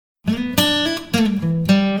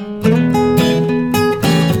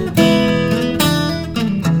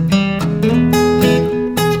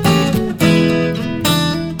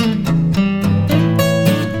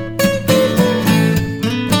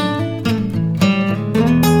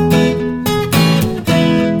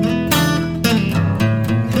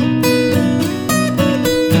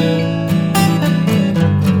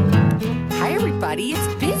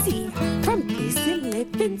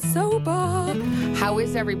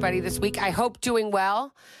everybody this week? I hope doing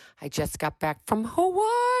well. I just got back from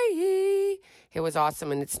Hawaii. It was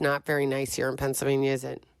awesome, and it's not very nice here in Pennsylvania, is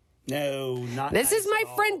it? No, not This nice is my at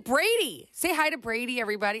all. friend Brady. Say hi to Brady,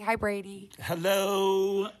 everybody. Hi, Brady.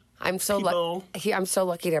 Hello. I'm so lucky. I'm so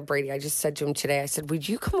lucky to have Brady. I just said to him today, I said, would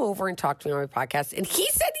you come over and talk to me on my podcast? And he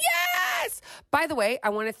said yes. By the way, I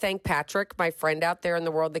want to thank Patrick, my friend out there in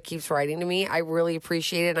the world that keeps writing to me. I really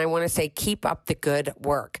appreciate it. And I want to say, keep up the good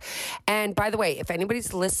work. And by the way, if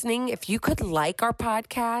anybody's listening, if you could like our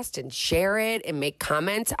podcast and share it and make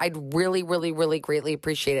comments, I'd really, really, really greatly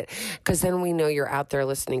appreciate it. Because then we know you're out there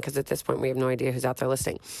listening. Because at this point, we have no idea who's out there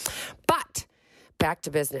listening. But back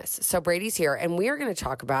to business. So Brady's here, and we are going to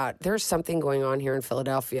talk about, there's something going on here in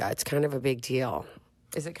Philadelphia. It's kind of a big deal.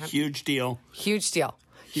 Is it kind of Huge deal. Huge deal.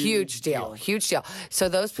 Huge deal. Huge deal. So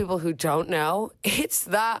those people who don't know, it's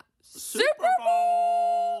the Super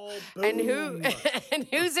Bowl. And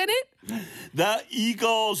who's in it? The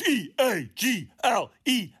Eagles. E-A-G-L-E-S.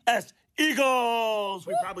 Eagles.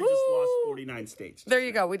 We probably just lost 49 states. There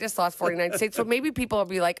you go. We just lost 49 states. So maybe people will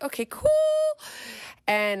be like, okay, cool.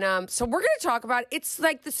 And so we're going to talk about, it's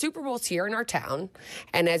like the Super Bowl's here in our town.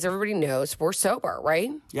 And as everybody knows, we're sober,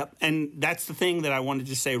 right? Yep. And that's the thing that I wanted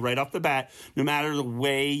to say right off the bat. No matter the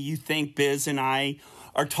way you think Biz and I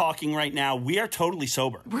are talking right now, we are totally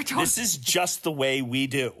sober. This is just the way we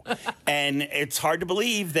do. And it's hard to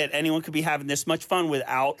believe that anyone could be having this much fun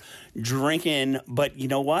without drinking. But you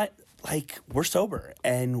know what? Like, we're sober,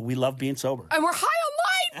 and we love being sober. And we're high on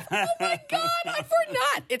life. Oh, my God. We're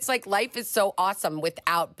not. It's like life is so awesome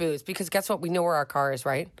without booze. Because guess what? We know where our car is,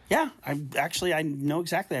 right? Yeah. I know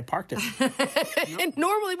exactly. I parked it. And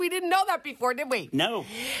normally we didn't know that before, did we? No.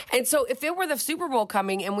 And so if it were the Super Bowl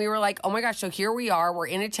coming and we were like, oh, my gosh, so here we are. We're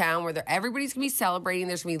in a town where everybody's going to be celebrating.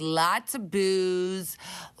 There's going to be lots of booze,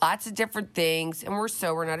 lots of different things. And we're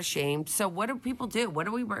sober, not ashamed. So what do people do? What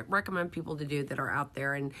do we recommend people to do that are out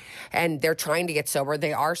there and they're trying to get sober?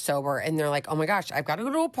 They are sober, and they're like, oh, my gosh, I've got to go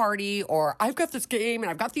to a party, or I've got this game, and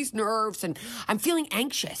I've got these nerves, and I'm feeling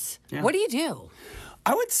anxious. Yeah. What do you do?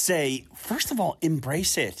 I would say, first of all,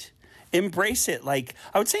 embrace it. Embrace it. Like,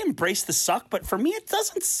 I would say embrace the suck, but for me, it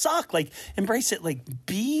doesn't suck. Like, embrace it. Like,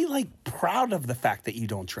 be, like, proud of the fact that you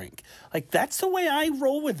don't drink. Like, that's the way I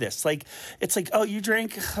roll with this. Like, it's like, oh, you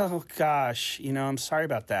drink? Oh, gosh. You know, I'm sorry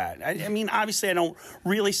about that. I mean, obviously, I don't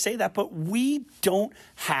really say that, but we don't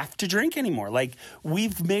have to drink anymore. Like,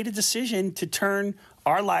 we've made a decision to turn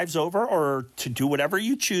our lives over or to do whatever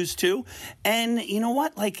you choose to. And you know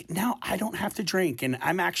what? Like, now I don't have to drink. And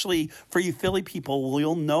I'm actually, for you Philly people,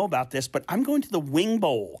 you'll know about this, but I'm going to the Wing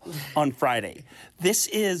Bowl on Friday. This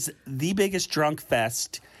is the biggest drunk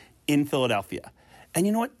fest in Philadelphia. And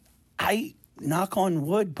you know what? I knock on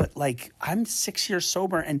wood, but like, I'm 6 years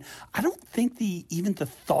sober, and I don't think even the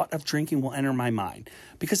thought of drinking will enter my mind,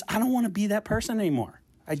 because I don't want to be that person anymore.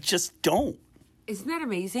 I just don't. Isn't that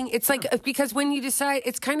amazing? It's like, because when you decide,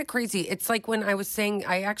 it's kind of crazy. It's like when I was saying,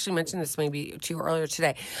 I actually mentioned this maybe to you earlier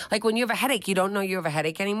today. Like when you have a headache, you don't know you have a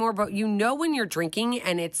headache anymore, but you know when you're drinking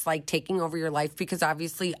and it's like taking over your life, because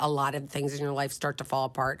obviously a lot of things in your life start to fall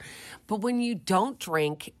apart. But when you don't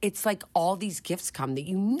drink, it's like all these gifts come that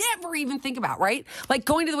you never even think about, right? Like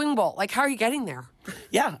going to the Wing Bowl. Like, how are you getting there?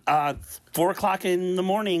 Yeah, 4 o'clock in the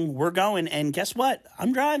morning, we're going. And guess what?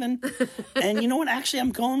 I'm driving. And you know what? Actually,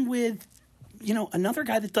 I'm going with, you know, another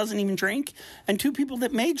guy that doesn't even drink, and 2 people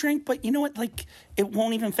that may drink, but you know what? Like, it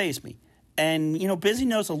won't even faze me. And, you know, Busy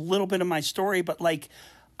knows a little bit of my story, but like,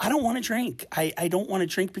 I don't want to drink. I don't want to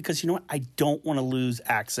drink because, you know what? I don't want to lose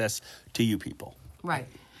access to you people. Right.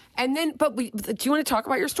 And then, do you want to talk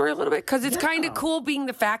about your story a little bit? Because it's kind of cool being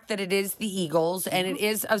the fact that it is the Eagles and it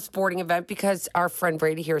is a sporting event, because our friend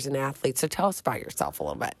Brady here is an athlete. So tell us about yourself a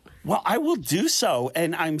little bit. Well, I will do so.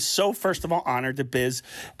 And I'm so, first of all, honored that Biz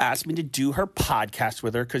asked me to do her podcast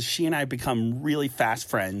with her, because she and I have become really fast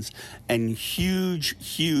friends and huge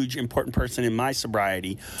important person in my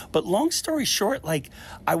sobriety. But long story short, like,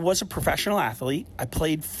 I was a professional athlete. I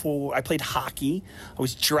played hockey. I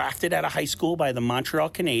was drafted out of high school by the Montreal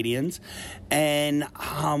Canadiens. And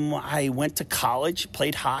I went to college,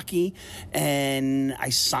 played hockey, and I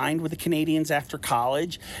signed with the Canadiens after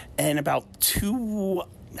college. And about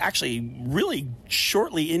really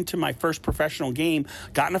shortly into my first professional game,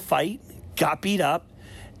 got in a fight, got beat up,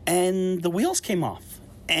 and the wheels came off.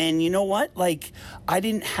 And you know what? Like, I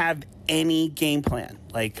didn't have any game plan.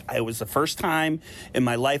 Like, it was the first time in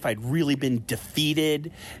my life I'd really been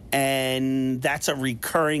defeated, and that's a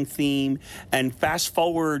recurring theme. And fast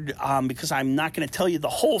forward, because I'm not going to tell you the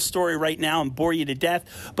whole story right now and bore you to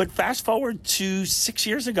death, but fast forward to 6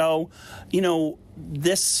 years ago, you know,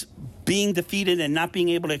 this being defeated and not being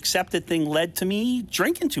able to accept it thing led to me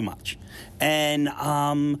drinking too much. And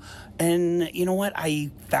you know what? I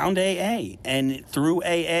found AA, and through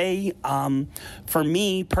AA, for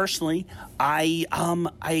me personally,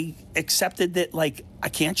 I accepted that, like, I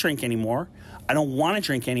can't drink anymore. I don't want to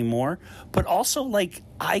drink anymore, but also, like,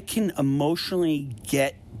 I can emotionally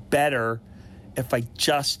get better if I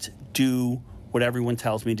just do what everyone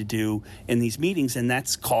tells me to do in these meetings, and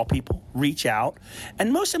that's call people, reach out.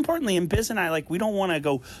 And most importantly, in Biz and I, like, we don't want to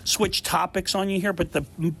go switch topics on you here, but the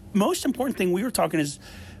most important thing we were talking is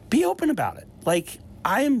be open about it. Like,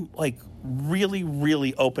 I am, like, really,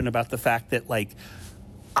 really open about the fact that, like,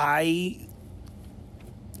 I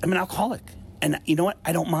am an alcoholic. And you know what?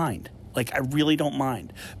 I don't mind. Like, I really don't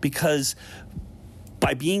mind, because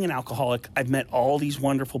by being an alcoholic, I've met all these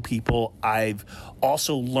wonderful people. I've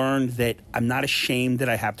also learned that I'm not ashamed that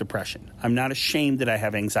I have depression. I'm not ashamed that I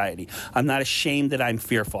have anxiety. I'm not ashamed that I'm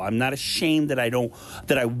fearful. I'm not ashamed that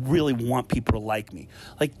I really want people to like me.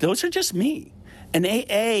 Like, those are just me. And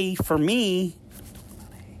AA, for me...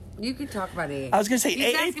 You can talk about AA. I was going to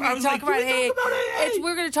say AA. I was like,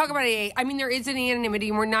 We're going to talk about AA. I mean, there is an anonymity,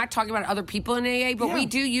 and we're not talking about other people in AA, but we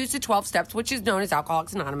do use the 12 steps, which is known as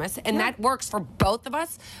Alcoholics Anonymous, and that works for both of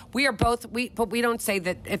us. We are both, but we don't say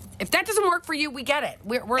that if that doesn't work for you, we get it.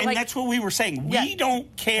 We're and like, that's what we were saying. We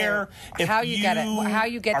don't care if how you get it, how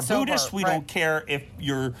you get sober. Buddhist. We don't care if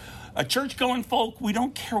you're a church-going folk. We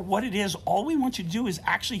don't care what it is. All we want you to do is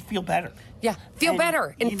actually feel better. Yeah, feel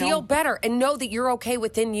better and feel better and know that you're okay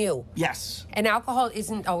within you. Yes. And alcohol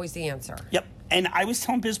isn't always the answer. Yep. And I was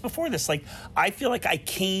telling Biz before this, like, I feel like I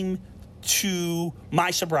came to my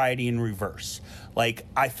sobriety in reverse. Like,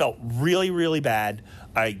 I felt really, really bad.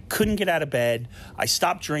 I couldn't get out of bed. I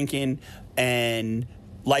stopped drinking, and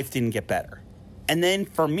life didn't get better. And then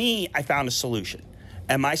for me, I found a solution.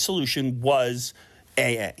 And my solution was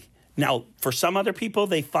AA. Now, for some other people,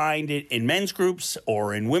 they find it in men's groups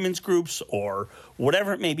or in women's groups or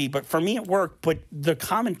whatever it may be. But for me, it worked. But the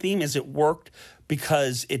common theme is it worked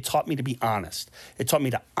because it taught me to be honest. It taught me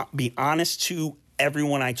to be honest to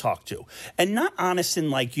everyone I talk to. And not honest in,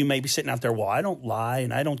 like, you may be sitting out there, well, I don't lie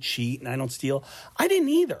and I don't cheat and I don't steal. I didn't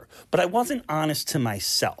either. But I wasn't honest to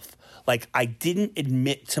myself. Like, I didn't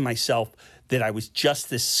admit to myself that I was just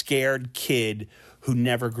this scared kid who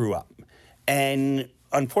never grew up. And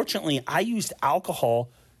unfortunately, I used alcohol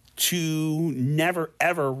to never,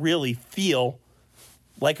 ever really feel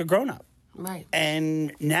like a grown-up. Right.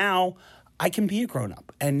 And now I can be a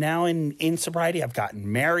grown-up. And now in sobriety, I've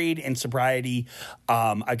gotten married in sobriety.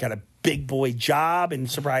 I got a big boy job in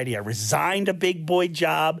sobriety. I resigned a big boy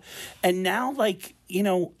job. And now, like, you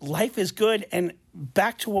know, life is good. And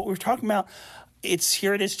back to what we were talking about, it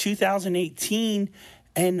is 2018,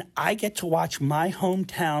 and I get to watch my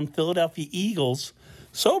hometown Philadelphia Eagles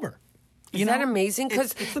sober. Is that amazing?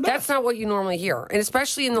 Because that's not what you normally hear, and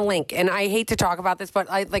especially in the link. And I hate to talk about this, but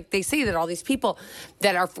they say that all these people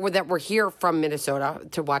that were here from Minnesota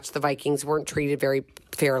to watch the Vikings weren't treated very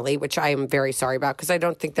fairly, which I am very sorry about, because I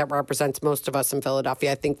don't think that represents most of us in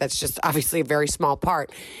Philadelphia. I think that's just obviously a very small part.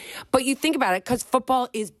 But you think about it, because football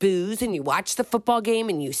is booze, and you watch the football game,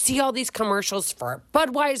 and you see all these commercials for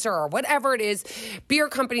Budweiser or whatever it is, beer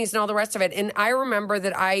companies and all the rest of it. And I remember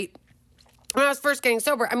that when I was first getting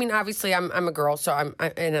sober, I mean, obviously I'm a girl, so and I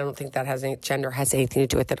don't think that gender has anything to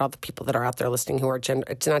do with it. All the people that are out there listening who are gender,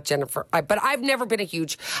 it's not gender but I've never been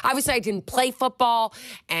obviously I didn't play football,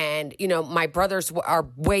 and, you know, my brothers are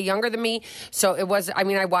way younger than me. So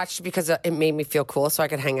I watched because it made me feel cool so I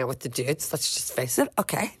could hang out with the dudes. Let's just face it.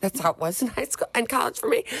 Okay. That's how it was in high school and college for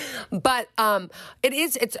me. But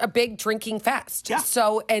it's a big drinking fest. Yeah.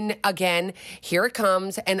 So, and again, here it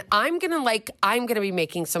comes. And I'm going to be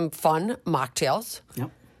making some fun mocktails. Yep.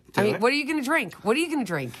 What are you going to drink? What are you going to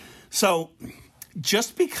drink? So,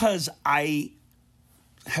 just because I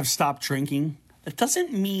have stopped drinking, that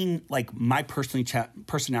doesn't mean, like, my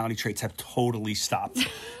personality traits have totally stopped.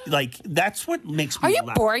 Like, that's what makes me laugh. Are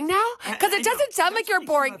you boring now? Because it doesn't sound like you're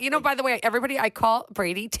boring. You know, by the way, everybody, I call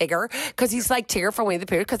Brady Tigger, because he's like Tigger from Winnie the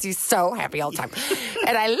Pooh, because he's so happy all the time.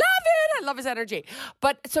 And I love it. I love his energy.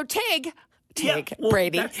 But, so Tig,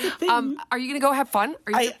 Brady. Are you going to go have fun?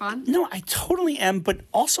 Are you have fun? No, I totally am. But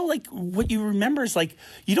also, like, what you remember is, like,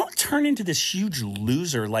 you don't turn into this huge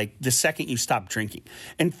loser, like, the second you stop drinking.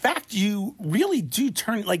 In fact, you really do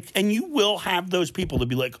turn, like, and you will have those people to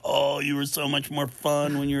be like, oh, you were so much more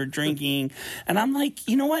fun when you were drinking. And I'm like,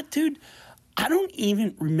 you know what, dude? I don't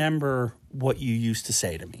even remember what you used to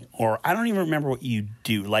say to me, or I don't even remember what you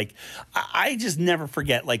do. Like, I just never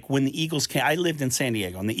forget, like, when the Eagles came, I lived in San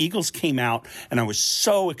Diego, and the Eagles came out, and I was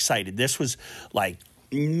so excited. This was, like,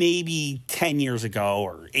 maybe 10 years ago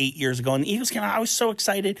or 8 years ago. And the Eagles came out. I was so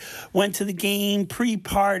excited. Went to the game,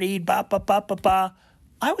 pre-partied, ba.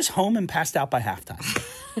 I was home and passed out by halftime.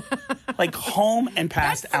 Like home and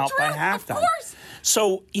passed out by halftime. Of course.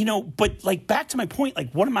 So, but like back to my point,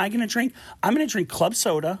 like what am I going to drink? I'm going to drink club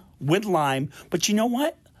soda with lime. But you know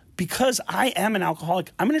what? Because I am an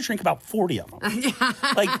alcoholic, I'm going to drink about 40 of them.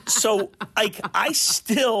 I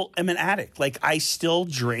still am an addict. Like, I still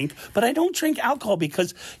drink, but I don't drink alcohol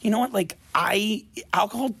because, you know what? Like,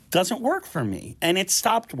 alcohol doesn't work for me, and it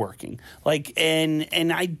stopped working. Like,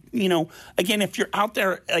 and I, again, if you're out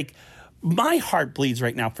there, like, my heart bleeds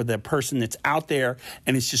right now for the person that's out there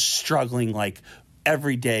and is just struggling, like,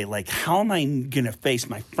 every day. Like, how am I going to face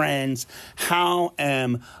my friends? How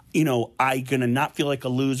am, I going to not feel like a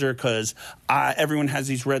loser because everyone has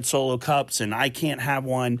these red Solo cups and I can't have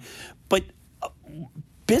one? But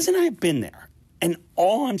Biz and I have been there. And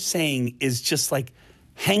all I'm saying is just like,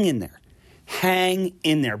 hang in there. Hang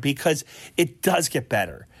in there because it does get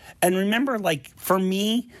better. And remember, like, for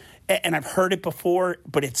me, and I've heard it before,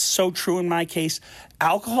 but it's so true in my case,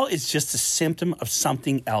 alcohol is just a symptom of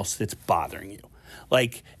something else that's bothering you.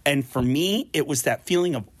 Like, and for me, it was that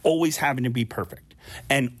feeling of always having to be perfect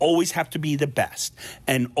and always have to be the best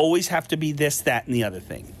and always have to be this, that, and the other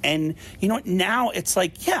thing. And you know what? Now it's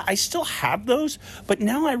like, yeah, I still have those, but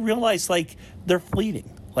now I realize, like, they're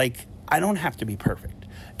fleeting. Like, I don't have to be perfect.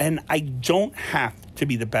 And I don't have to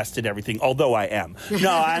be the best at everything, although I am. No,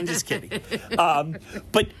 I'm just kidding.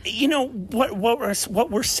 But what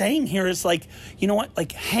we're saying here is, like, you know what?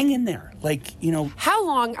 Like, hang in there. Like, How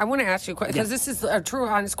long, I want to ask you a question, because this is a true,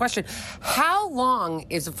 honest question. How long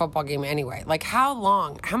is a football game anyway? Like, how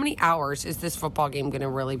many hours is this football game going to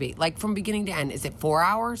really be? Like, from beginning to end, is it 4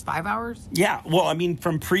 hours, 5 hours? Yeah, well, I mean,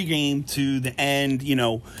 from pregame to the end,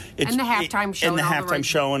 it's... And the halftime show. And the halftime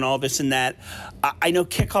show and all this and that. I know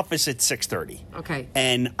kickoff is at 6:30. Okay.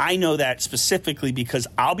 And I know that specifically because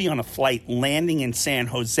I'll be on a flight landing in San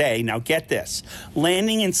Jose. Now, get this.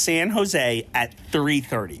 Landing in San Jose at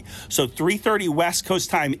 3:30. So 3:30 West Coast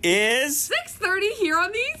time is... 6:30 here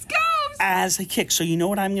on the East Coast. As a kick. So you know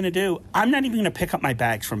what I'm going to do? I'm not even going to pick up my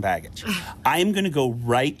bags from baggage. I am going to go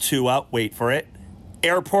right to, wait for it,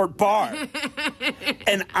 Airport Bar.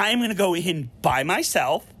 And I'm going to go in by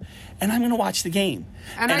myself, and I'm going to watch the game.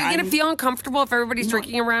 And are you going to feel uncomfortable if everybody's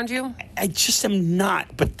drinking around you? I just am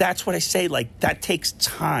not. But that's what I say. Like, that takes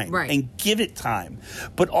time. Right. And give it time.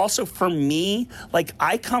 But also for me, like,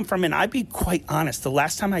 I come from, and I'd be quite honest, the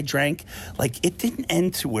last time I drank, like, it didn't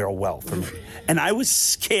end too well for me. And I was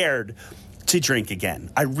scared to drink again.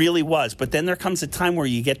 I really was. But then there comes a time where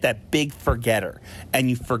you get that big forgetter, and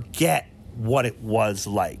you forget what it was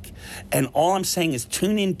like. And all I'm saying is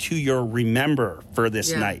tune into your remember for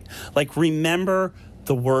this night. Like, remember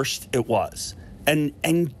the worst it was. And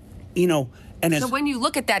so when you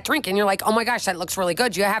look at that drink and you're like, oh my gosh, that looks really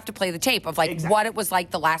good, you have to play the tape of like what it was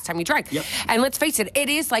like the last time you drank. Yep. And let's face it, it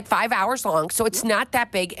is like 5 hours long, so it's not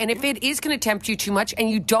that big. And if it is going to tempt you too much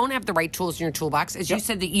and you don't have the right tools in your toolbox, as you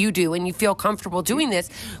said that you do, and you feel comfortable doing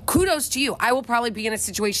this, kudos to you. I will probably be in a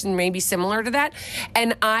situation maybe similar to that,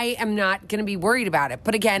 and I am not going to be worried about it.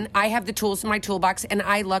 But again, I have the tools in my toolbox, and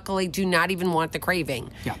I luckily do not even want the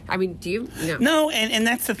craving. Yeah. I mean, do you? No, and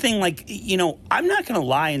that's the thing. Like, I'm not going to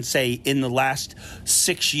lie and say in the last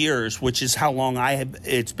 6 years, which is how long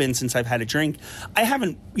it's been since I've had a drink, I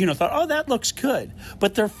haven't, thought, oh, that looks good.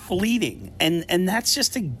 But they're fleeting. And that's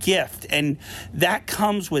just a gift. And that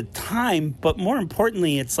comes with time. But more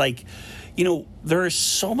importantly, it's like, there is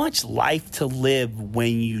so much life to live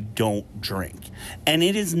when you don't drink. And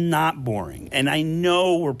it is not boring. And I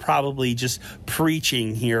know we're probably just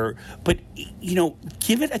preaching here, but,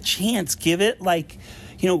 give it a chance. Give it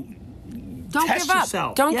don't test give up.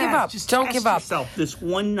 yourself. Don't give up. Just don't test give up. yourself this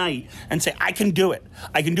one night and say, I can do it.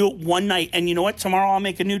 I can do it one night. And you know what? Tomorrow I'll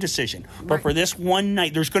make a new decision. But for this one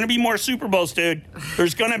night, there's going to be more Super Bowls, dude.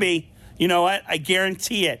 There's going to be. You know what? I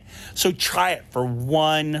guarantee it. So try it for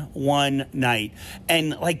one night.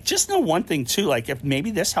 And, just know one thing, too. If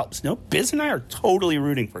maybe this helps. No, Biz and I are totally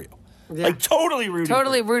rooting for you. Yeah. Totally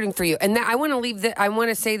rooting for you. And I want to leave I want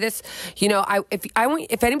to say this,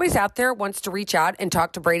 if anybody's out there wants to reach out and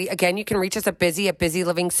talk to Brady, again, you can reach us at Busy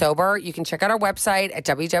Living Sober. You can check out our website at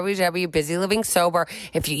www.busylivingsober.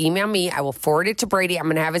 If you email me, I will forward it to Brady. I'm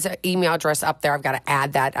going to have his email address up there. I've got to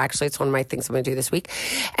add that. Actually, it's one of my things I'm going to do this week.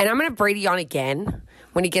 And I'm going to have Brady on again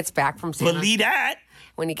when he gets back from San Jose.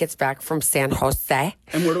 When he gets back from San Jose.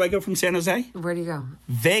 And where do I go from San Jose? Where do you go?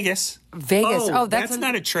 Vegas. Oh, that's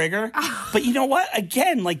not a trigger. But you know what?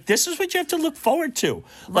 Again, this is what you have to look forward to.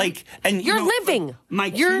 And you're living. My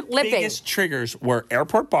two biggest triggers were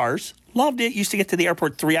airport bars, Loved it. Used to get to the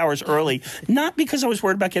airport 3 hours early. Not because I was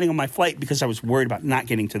worried about getting on my flight, because I was worried about not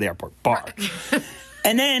getting to the airport bar.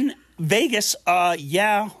 And then Vegas,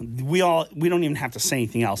 we don't even have to say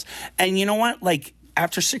anything else. And you know what? Like,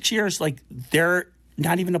 after 6 years, like, they're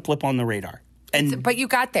not even a blip on the radar. But you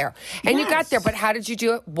got there. And you got there. But how did you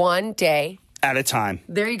do it? One day at a time.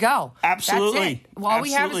 There you go. Absolutely. That's it. Well, all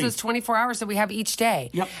we have is those 24 hours that we have each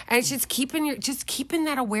day. Yep. And it's just keeping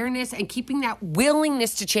that awareness and keeping that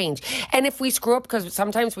willingness to change. And if we screw up, because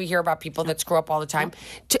sometimes we hear about people that screw up all the time,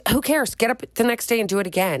 who cares? Get up the next day and do it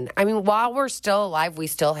again. I mean, while we're still alive, we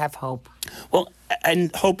still have hope. Well,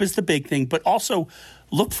 and hope is the big thing, but also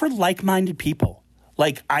look for like-minded people.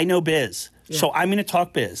 Like, I know Biz. Yeah. So I'm going to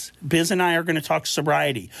talk Biz. Biz and I are going to talk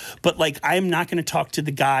sobriety. But, like, I'm not going to talk to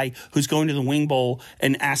the guy who's going to the Wing Bowl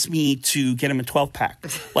and ask me to get him a 12-pack,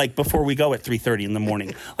 like, before we go at 3:30 in the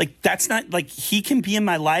morning. Like, that's not, like, he can be in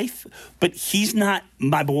my life, but he's not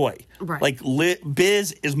my boy. Right. Like,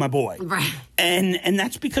 Biz is my boy. Right. And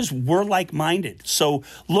that's because we're like-minded. So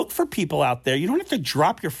look for people out there. You don't have to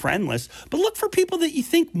drop your friend list, but look for people that you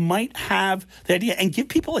think might have the idea and give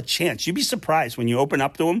people a chance. You'd be surprised when you open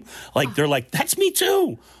up to them. Like, they're like, that's me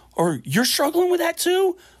too. Or you're struggling with that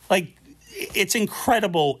too. Like, it's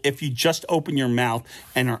incredible if you just open your mouth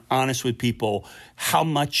and are honest with people how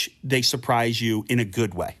much they surprise you in a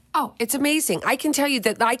good way. Oh, it's amazing. I can tell you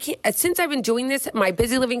that since I've been doing this, my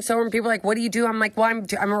Busy Living Sober, and people are like, what do you do? I'm like, well,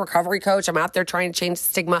 I'm a recovery coach. I'm out there trying to change the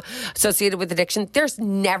stigma associated with addiction. There's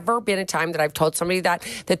never been a time that I've told somebody that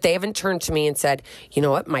they haven't turned to me and said, you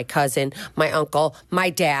know what, my cousin, my uncle, my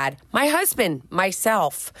dad, my husband,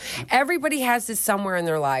 myself. Everybody has this somewhere in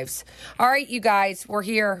their lives. All right, you guys, we're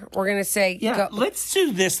here. We're going to say, yeah, let's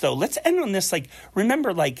do this, though. Let's end on this. Like,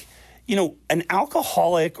 remember, like, you know, an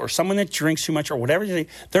alcoholic or someone that drinks too much or whatever,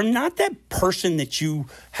 they're not that person that you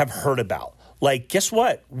have heard about. Like, guess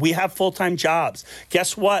what? We have full-time jobs.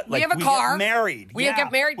 Guess what? Like, we have a car. Get married. We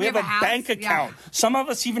get married. We have a house. Bank account. Yeah. Some of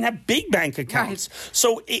us even have big bank accounts. Right.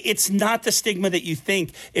 So it's not the stigma that you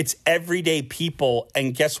think. It's everyday people.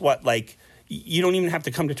 And guess what? Like, you don't even have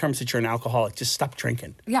to come to terms that you're an alcoholic. Just stop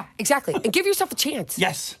drinking. Yeah, exactly. And give yourself a chance.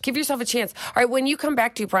 Yes. Give yourself a chance. All right, when you come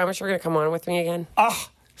back, do you promise you're going to come on with me again?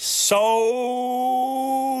 So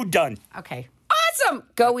done. Okay. Awesome.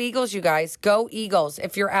 Go Eagles, you guys. Go Eagles.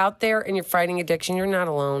 If you're out there and you're fighting addiction, you're not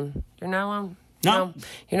alone. You're not alone. No,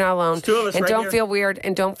 you're not alone. It's two of us and right don't here. feel weird.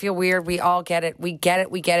 And don't feel weird. We all get it. We get it.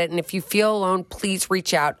 We get it. And if you feel alone, please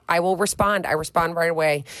reach out. I will respond. I respond right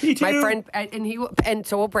away. Me too. My friend, and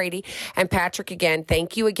so will Brady and Patrick again.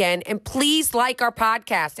 Thank you again. And please like our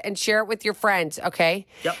podcast and share it with your friends. Okay.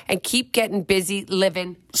 Yep. And keep getting busy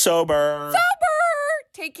living sober.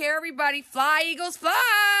 Take care, everybody. Fly, Eagles,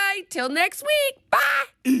 fly. Till next week. Bye.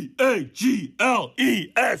 EAGLES,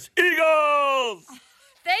 Eagles.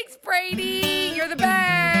 Thanks, Brady. You're the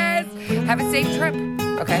best. Have a safe trip.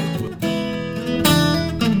 Okay.